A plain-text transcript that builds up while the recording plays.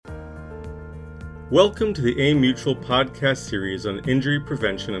Welcome to the AIM Mutual podcast series on injury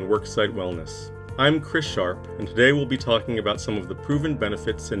prevention and worksite wellness. I'm Chris Sharp, and today we'll be talking about some of the proven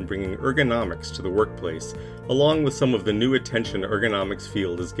benefits in bringing ergonomics to the workplace, along with some of the new attention ergonomics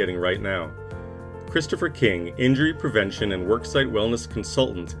field is getting right now. Christopher King, injury prevention and worksite wellness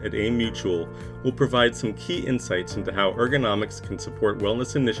consultant at AIM Mutual, will provide some key insights into how ergonomics can support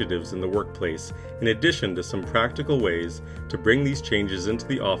wellness initiatives in the workplace, in addition to some practical ways to bring these changes into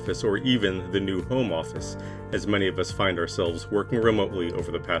the office or even the new home office, as many of us find ourselves working remotely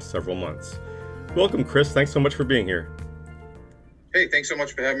over the past several months. Welcome, Chris. Thanks so much for being here. Hey, thanks so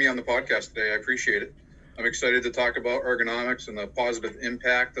much for having me on the podcast today. I appreciate it. I'm excited to talk about ergonomics and the positive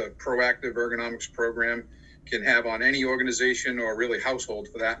impact a proactive ergonomics program can have on any organization or really household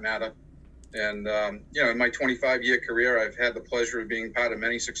for that matter. And, in my 25-year career, I've had the pleasure of being part of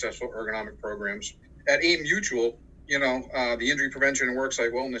many successful ergonomic programs. At AIM Mutual, the Injury Prevention and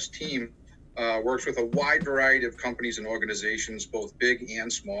Worksite Wellness team works with a wide variety of companies and organizations, both big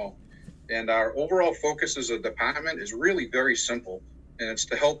and small. And our overall focus as a department is really very simple. And it's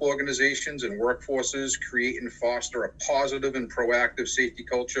to help organizations and workforces create and foster a positive and proactive safety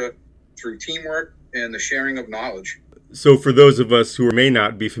culture through teamwork and the sharing of knowledge. So for those of us who may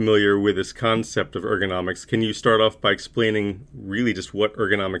not be familiar with this concept of ergonomics, can you start off by explaining really just what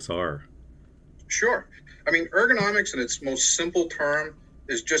ergonomics are? Sure. Ergonomics in its most simple term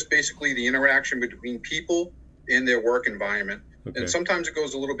is just basically the interaction between people in their work environment. Okay. And sometimes it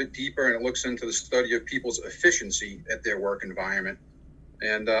goes a little bit deeper and it looks into the study of people's efficiency at their work environment.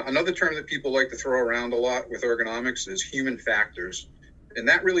 And another term that people like to throw around a lot with ergonomics is human factors. And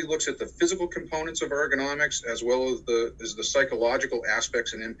that really looks at the physical components of ergonomics as well as the psychological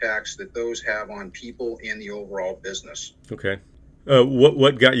aspects and impacts that those have on people and the overall business. Okay.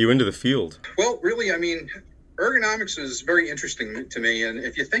 What got you into the field? Well, really, ergonomics is very interesting to me. And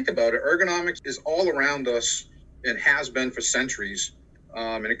if you think about it, ergonomics is all around us and has been for centuries.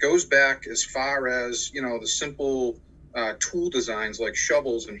 And it goes back as far as, the simple tool designs like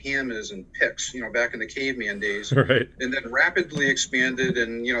shovels and hammers and picks, back in the caveman days. Right. And then rapidly expanded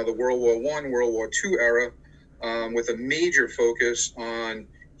in, the World War I, World War II era with a major focus on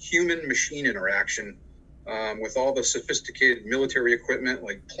human-machine interaction with all the sophisticated military equipment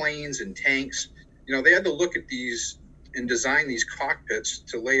like planes and tanks. They had to look at these and design these cockpits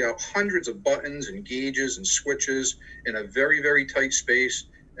to lay out hundreds of buttons and gauges and switches in a very, very tight space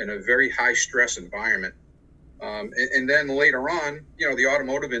in a very high-stress environment. And then later on, the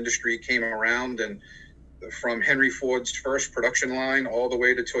automotive industry came around, and from Henry Ford's first production line all the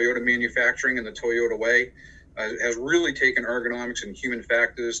way to Toyota manufacturing and the Toyota Way has really taken ergonomics and human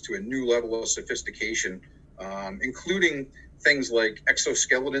factors to a new level of sophistication, including things like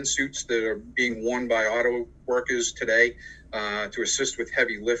exoskeleton suits that are being worn by auto workers today to assist with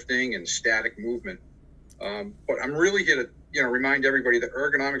heavy lifting and static movement. But I'm really here to remind everybody that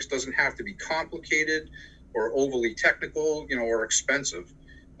ergonomics doesn't have to be complicated or overly technical, or expensive.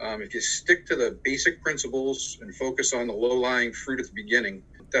 If you stick to the basic principles and focus on the low-lying fruit at the beginning,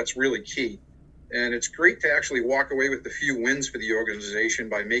 that's really key. And it's great to actually walk away with a few wins for the organization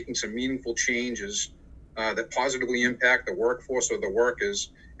by making some meaningful changes that positively impact the workforce or the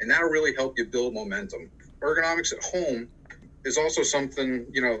workers, and that'll really help you build momentum. Ergonomics at home is also something,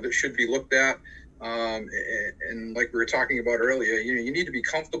 that should be looked at. And like we were talking about earlier, you need to be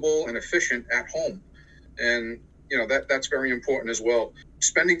comfortable and efficient at home. And, that's very important as well.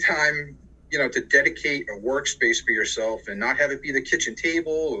 Spending time, to dedicate a workspace for yourself and not have it be the kitchen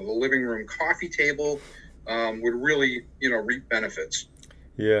table or the living room coffee table would really, reap benefits.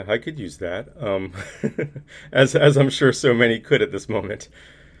 Yeah, I could use that, as I'm sure so many could at this moment.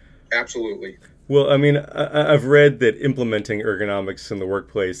 Absolutely. Well, I've read that implementing ergonomics in the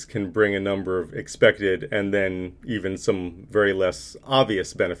workplace can bring a number of expected and then even some very less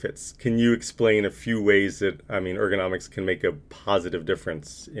obvious benefits. Can you explain a few ways that, ergonomics can make a positive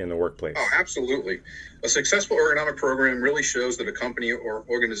difference in the workplace? Oh, absolutely. A successful ergonomic program really shows that a company or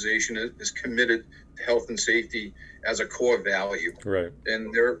organization is committed to health and safety as a core value. Right.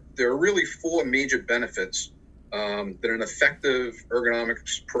 And there are really four major benefits that an effective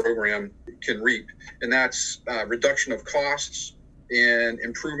ergonomics program can reap. And that's reduction of costs and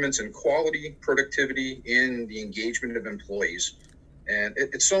improvements in quality, productivity, and the engagement of employees. And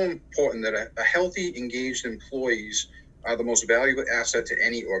it's so important that a healthy, engaged employees are the most valuable asset to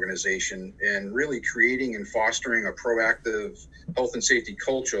any organization. And really creating and fostering a proactive health and safety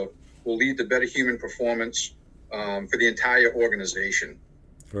culture will lead to better human performance for the entire organization.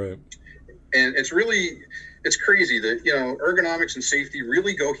 Right. And it's really It's crazy that, ergonomics and safety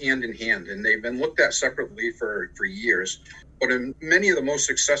really go hand in hand, and they've been looked at separately for years. But in many of the most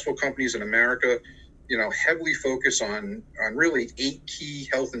successful companies in America, heavily focus on really 8 key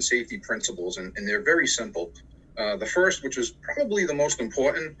health and safety principles, and they're very simple. The first, which is probably the most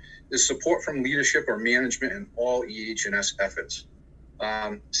important, is support from leadership or management in all EH&S efforts.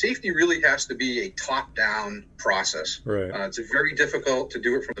 Safety really has to be a top-down process. Right. It's very difficult to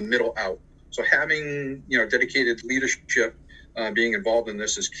do it from the middle out. So having, dedicated leadership being involved in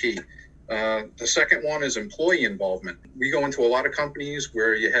this is key. The second one is employee involvement. We go into a lot of companies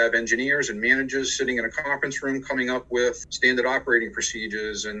where you have engineers and managers sitting in a conference room coming up with standard operating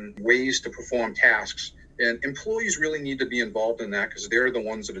procedures and ways to perform tasks. And employees really need to be involved in that because they're the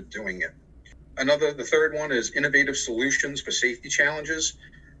ones that are doing it. The third one is innovative solutions for safety challenges.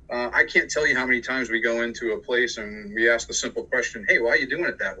 I can't tell you how many times we go into a place and we ask the simple question, hey, why are you doing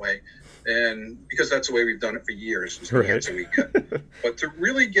it that way? And because that's the way we've done it for years, is the answer we get. But to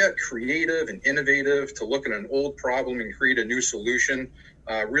really get creative and innovative, to look at an old problem and create a new solution,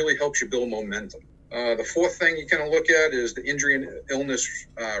 really helps you build momentum. The fourth thing you kind of look at is the injury and illness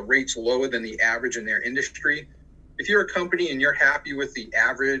rates lower than the average in their industry. If you're a company and you're happy with the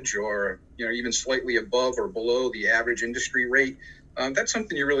average or even slightly above or below the average industry rate, that's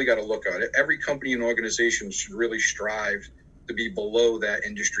something you really got to look at. Every company and organization should really strive to be below that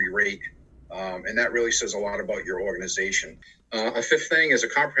industry rate. And that really says a lot about your organization. A fifth thing is a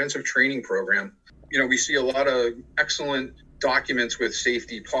comprehensive training program. We see a lot of excellent documents with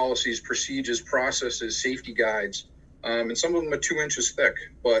safety policies, procedures, processes, safety guides, and some of them are 2 inches thick.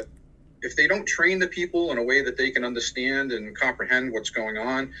 But if they don't train the people in a way that they can understand and comprehend what's going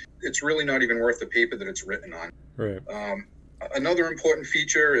on, it's really not even worth the paper that it's written on. Right. Another important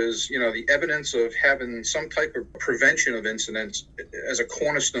feature is, the evidence of having some type of prevention of incidents as a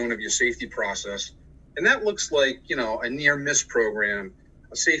cornerstone of your safety process. And that looks like, a near miss program,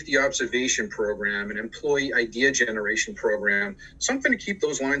 a safety observation program, an employee idea generation program, something to keep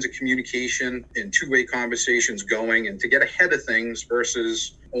those lines of communication and two-way conversations going and to get ahead of things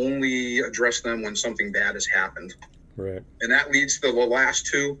versus only address them when something bad has happened. Right. And that leads to the last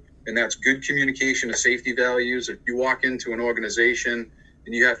two, and that's good communication of safety values. If you walk into an organization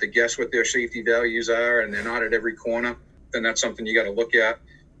and you have to guess what their safety values are and they're not at every corner, then that's something you got to look at.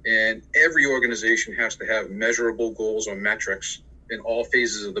 And every organization has to have measurable goals or metrics in all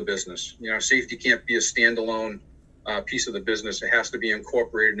phases of the business. Safety can't be a standalone piece of the business. It has to be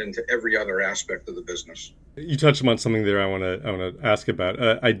incorporated into every other aspect of the business. You touched on something there I want to ask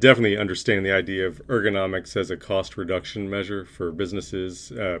about. I definitely understand the idea of ergonomics as a cost reduction measure for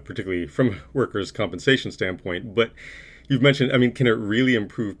businesses, particularly from a workers' compensation standpoint. But you've mentioned, can it really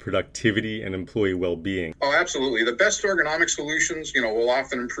improve productivity and employee well-being? Oh, absolutely. The best ergonomic solutions, will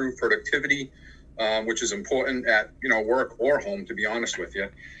often improve productivity, which is important at, work or home, to be honest with you.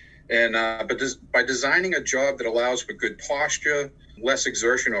 And by designing a job that allows for good posture, less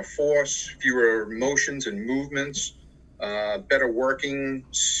exertion or force, fewer motions and movements, better working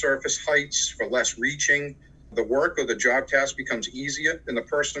surface heights for less reaching, the work or the job task becomes easier and the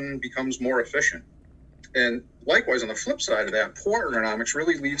person becomes more efficient. And likewise, on the flip side of that, poor ergonomics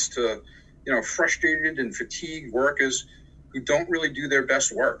really leads to, frustrated and fatigued workers who don't really do their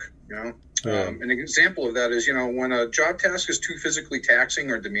best work, An example of that is, when a job task is too physically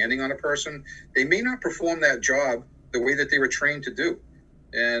taxing or demanding on a person, they may not perform that job the way that they were trained to do.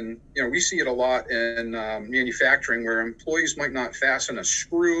 And, we see it a lot in manufacturing where employees might not fasten a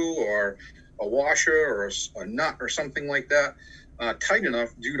screw or a washer or a nut or something like that tight enough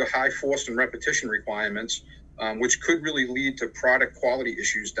due to high force and repetition requirements, which could really lead to product quality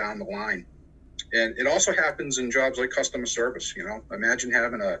issues down the line. And it also happens in jobs like customer service. Imagine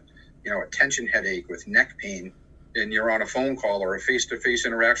having a tension headache with neck pain and you're on a phone call or a face-to-face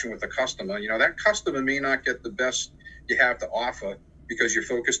interaction with a customer. That customer may not get the best you have to offer because you're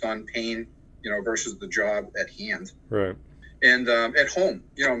focused on pain, versus the job at hand. Right. And at home,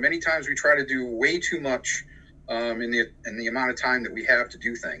 many times we try to do way too much in the amount of time that we have to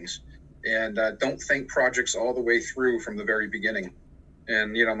do things, and don't think projects all the way through from the very beginning.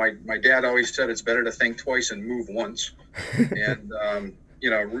 And, my dad always said it's better to think twice and move once. And,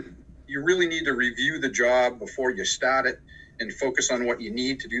 you really need to review the job before you start it and focus on what you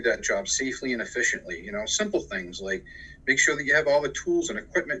need to do that job safely and efficiently. Simple things like make sure that you have all the tools and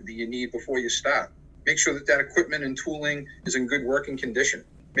equipment that you need before you start. Make sure that equipment and tooling is in good working condition.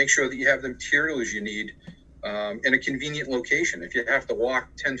 Make sure that you have the materials you need in a convenient location. If you have to walk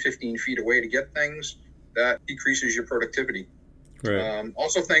 10, 15 feet away to get things, that decreases your productivity. Right.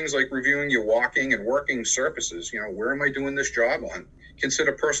 Also things like reviewing your walking and working surfaces. Where am I doing this job on?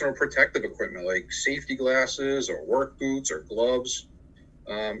 Consider personal protective equipment like safety glasses or work boots or gloves.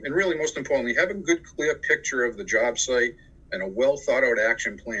 And really, most importantly, have a good, clear picture of the job site, and a well thought out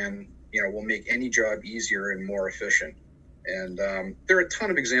action plan, will make any job easier and more efficient. And there are a ton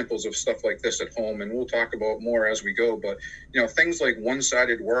of examples of stuff like this at home, and we'll talk about more as we go. But, things like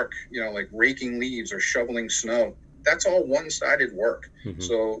one-sided work, like raking leaves or shoveling snow, that's all one-sided work. Mm-hmm.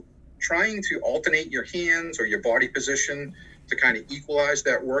 So trying to alternate your hands or your body position to kind of equalize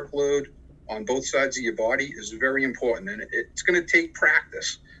that workload on both sides of your body is very important. And it's going to take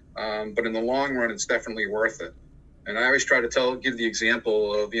practice. But in the long run, it's definitely worth it. And I always try to give the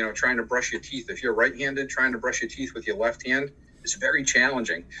example of, trying to brush your teeth. If you're right-handed, trying to brush your teeth with your left hand is very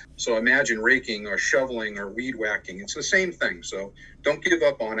challenging. So imagine raking or shoveling or weed whacking. It's the same thing. So don't give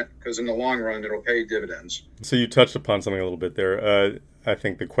up on it, because in the long run, it'll pay dividends. So you touched upon something a little bit there. I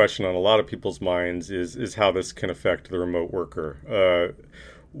think the question on a lot of people's minds is how this can affect the remote worker.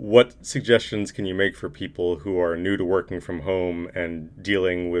 What suggestions can you make for people who are new to working from home and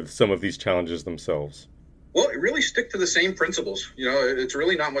dealing with some of these challenges themselves? Well, really stick to the same principles. It's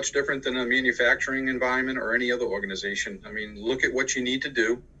really not much different than a manufacturing environment or any other organization. I mean, look at what you need to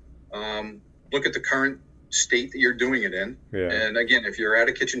do. Look at the current state that you're doing it in. Yeah. And again, if you're at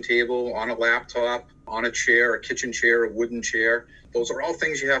a kitchen table, on a laptop, on a chair, a kitchen chair, a wooden chair, those are all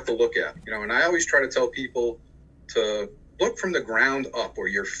things you have to look at. And I always try to tell people to look from the ground up, or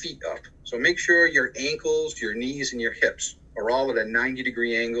your feet up. So make sure your ankles, your knees, and your hips are all at a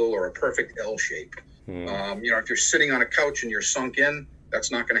 90-degree angle or a perfect L shape. If you're sitting on a couch and you're sunk in,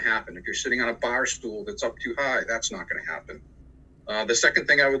 that's not going to happen. If you're sitting on a bar stool that's up too high, that's not going to happen. The second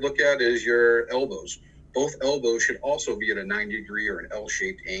thing I would look at is your elbows. Both elbows should also be at a 90-degree or an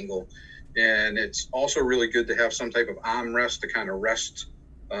L-shaped angle. And it's also really good to have some type of armrest to kind of rest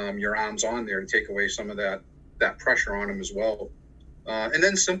your arms on there to take away some of that pressure on them as well. And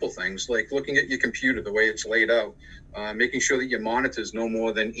then simple things like looking at your computer, the way it's laid out, making sure that your monitor is no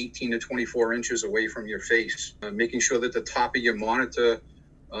more than 18 to 24 inches away from your face, making sure that the top of your monitor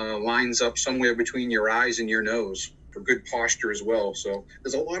lines up somewhere between your eyes and your nose for good posture as well. So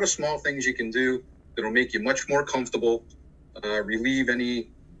there's a lot of small things you can do that'll make you much more comfortable, relieve any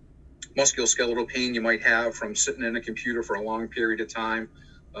musculoskeletal pain you might have from sitting in a computer for a long period of time.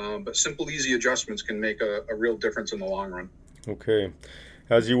 But simple, easy adjustments can make a real difference in the long run. Okay.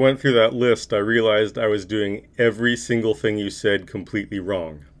 As you went through that list, I realized I was doing every single thing you said completely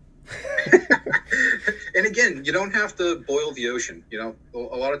wrong. And again, you don't have to boil the ocean. A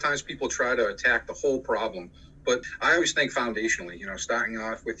lot of times people try to attack the whole problem. But I always think foundationally, starting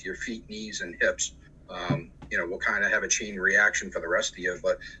off with your feet, knees, and hips, we'll kind of have a chain reaction for the rest of you.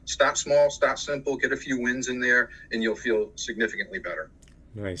 But start small, start simple, get a few wins in there, and you'll feel significantly better.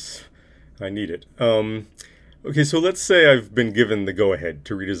 Nice. I need it. Okay, so let's say I've been given the go-ahead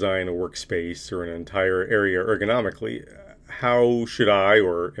to redesign a workspace or an entire area ergonomically. How should I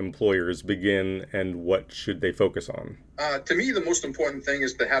or employers begin, and what should they focus on? To me, the most important thing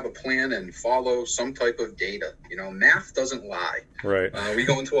is to have a plan and follow some type of data. Math doesn't lie. Right. We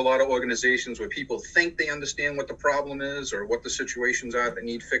go into a lot of organizations where people think they understand what the problem is or what the situations are that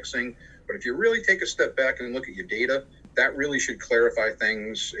need fixing. But if you really take a step back and look at your data, that really should clarify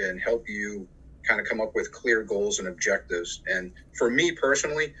things and help you kind of come up with clear goals and objectives. And for me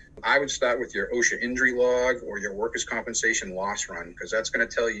personally, I would start with your OSHA injury log or your workers' compensation loss run, because that's going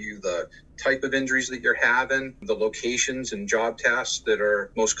to tell you the type of injuries that you're having, the locations and job tasks that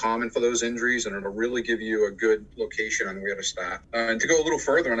are most common for those injuries, and it'll really give you a good location on where to start. And to go a little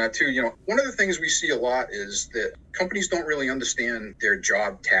further on that too, one of the things we see a lot is that companies don't really understand their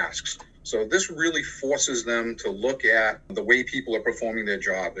job tasks. So this really forces them to look at the way people are performing their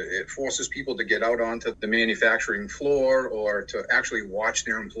job. It forces people to get out onto the manufacturing floor or to actually watch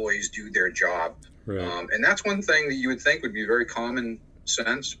their employees do their job. Right. And that's one thing that you would think would be very common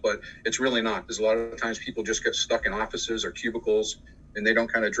sense, but it's really not. There's a lot of times people just get stuck in offices or cubicles and they don't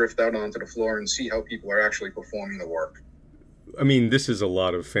kind of drift out onto the floor and see how people are actually performing the work. I mean, this is a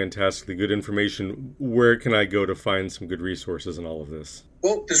lot of fantastically good information. Where can I go to find some good resources in all of this?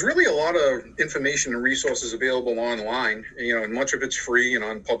 Well, there's really a lot of information and resources available online, and much of it's free and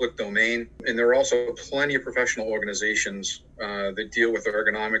on public domain. And there are also plenty of professional organizations that deal with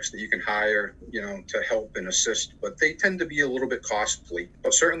ergonomics that you can hire, to help and assist. But they tend to be a little bit costly.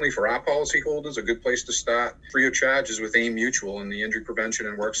 But certainly for our policyholders, a good place to start, free of charge, is with AIM Mutual in the Injury Prevention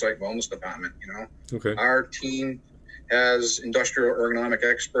and Worksite Wellness Department. Okay. Our team has industrial ergonomic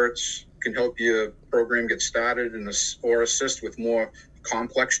experts, can help your program get started or assist with more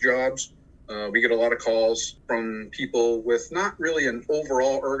complex jobs. We get a lot of calls from people with not really an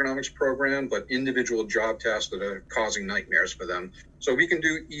overall ergonomics program, but individual job tasks that are causing nightmares for them. So we can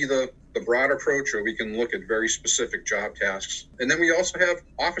do either the broad approach, or we can look at very specific job tasks. And then we also have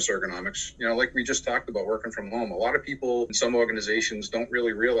office ergonomics. Like we just talked about working from home. A lot of people in some organizations don't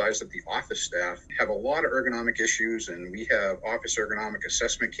really realize that the office staff have a lot of ergonomic issues, and we have office ergonomic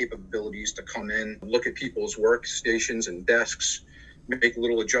assessment capabilities to come in, look at people's workstations and desks, make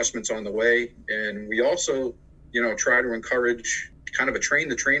little adjustments on the way. And we also, try to encourage kind of a train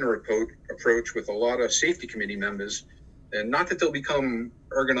the trainer approach with a lot of safety committee members. And not that they'll become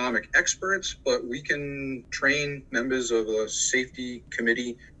ergonomic experts, but we can train members of the safety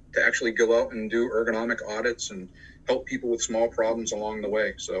committee to actually go out and do ergonomic audits and help people with small problems along the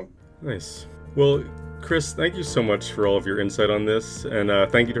way. So nice. Well, Chris, thank you so much for all of your insight on this,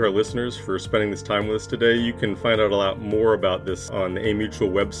 and thank you to our listeners for spending this time with us today. You can find out a lot more about this on the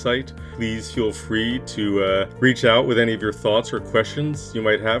AMutual website. Please feel free to reach out with any of your thoughts or questions you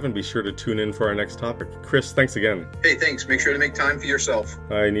might have, and be sure to tune in for our next topic. Chris, thanks again. Hey, thanks. Make sure to make time for yourself.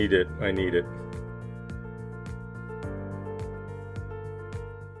 I need it.